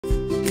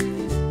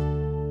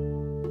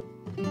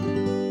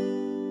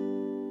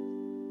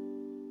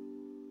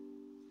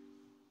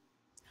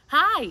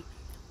Hi,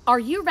 are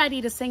you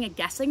ready to sing a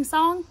guessing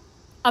song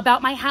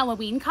about my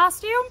Halloween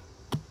costume?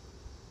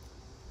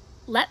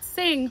 Let's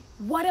sing,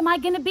 What Am I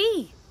Gonna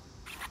Be?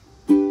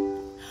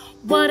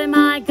 What am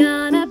I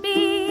gonna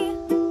be?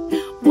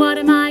 What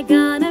am I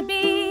gonna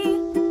be?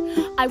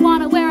 I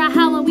wanna wear a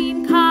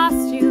Halloween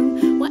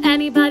costume. Will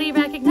anybody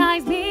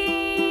recognize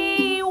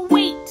me?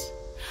 Wait,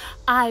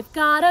 I've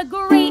got a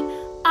great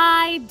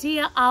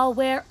idea. I'll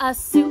wear a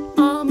suit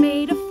all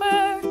made of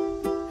fur.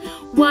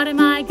 What am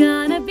I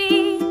gonna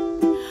be?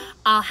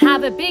 I'll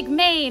have a big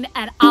mane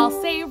and I'll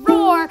say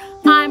roar.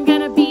 I'm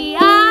gonna be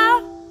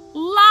a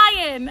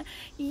lion.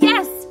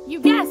 Yes, you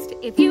guessed.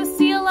 If you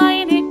see a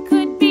lion, it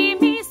could be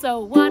me. So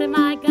what am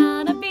I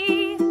gonna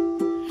be?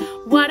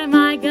 What am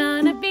I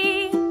gonna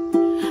be?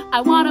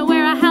 I wanna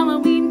wear a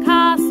Halloween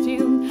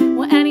costume.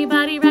 Will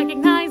anybody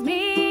recognize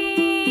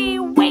me?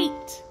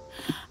 Wait,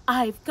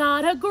 I've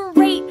got a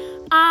great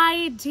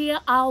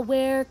idea. I'll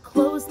wear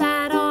clothes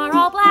that are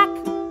all black.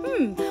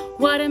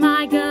 What am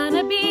I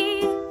gonna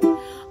be?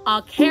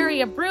 I'll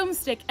carry a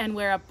broomstick and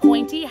wear a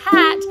pointy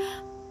hat.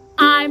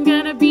 I'm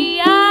gonna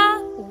be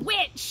a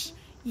witch.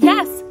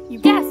 Yes, you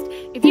guessed.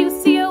 If you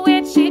see a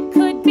witch, it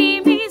could be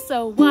me.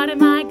 So what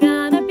am I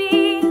gonna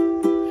be?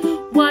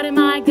 What am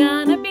I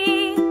gonna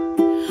be?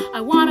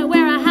 I wanna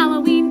wear a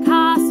Halloween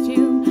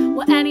costume.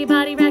 Will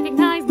anybody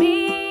recognize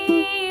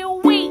me?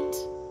 Wait,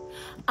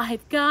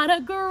 I've got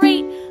a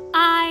great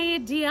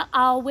idea.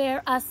 I'll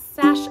wear a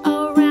sash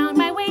around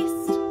my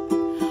waist.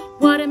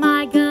 What am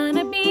I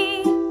gonna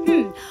be?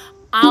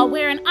 I'll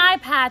wear an eye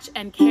patch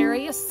and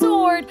carry a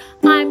sword.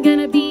 I'm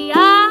gonna be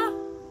a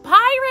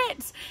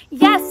pirate.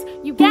 Yes,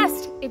 you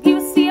guessed. If you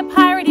see a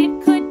pirate,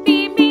 it could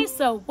be me.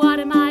 So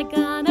what am I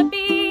gonna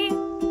be?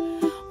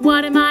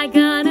 What am I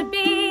gonna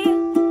be?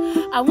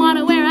 I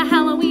wanna wear a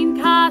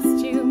Halloween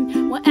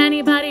costume. Will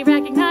anybody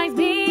recognize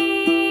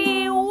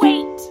me?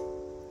 Wait,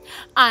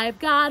 I've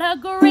got a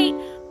great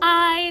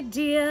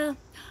idea.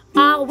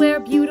 I'll wear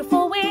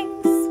beautiful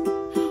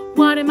wings.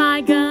 What am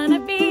I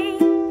gonna be?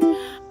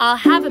 I'll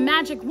have a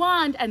magic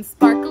wand and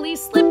sparkly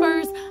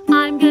slippers.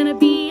 I'm gonna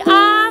be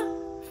a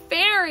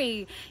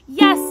fairy.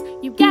 Yes,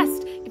 you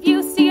guessed. If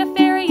you see a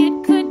fairy,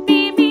 it could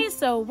be me.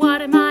 So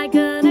what am I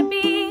gonna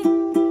be?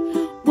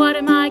 What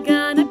am I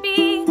gonna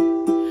be?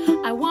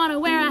 I wanna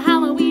wear a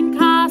Halloween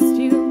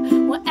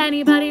costume. Will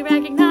anybody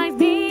recognize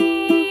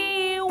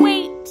me?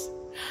 Wait,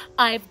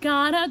 I've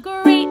got a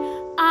great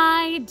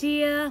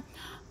idea.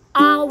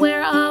 I'll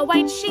wear a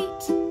white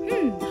sheet.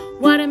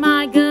 What am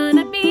I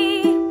gonna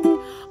be?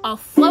 I'll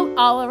float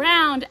all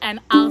around and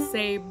I'll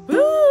say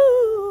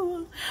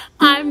boo.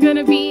 I'm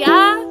gonna be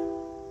a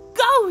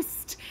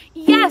ghost.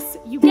 Yes,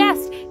 you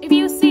guessed. If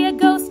you see a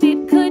ghost,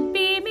 it could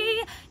be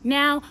me.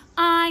 Now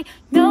I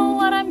know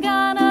what I'm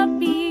gonna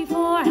be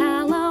for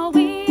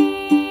Halloween.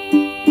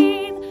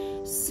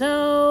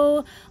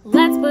 So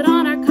let's put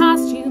on our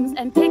costumes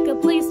and pick a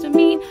place to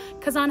meet.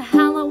 'Cause on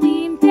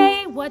Halloween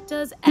day, what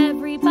does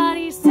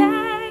everybody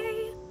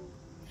say?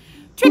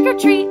 Trick or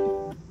treat,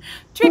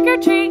 trick or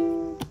treat.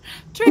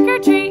 Trick or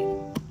treat,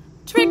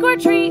 trick or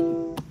treat,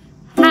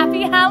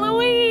 happy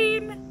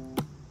Halloween!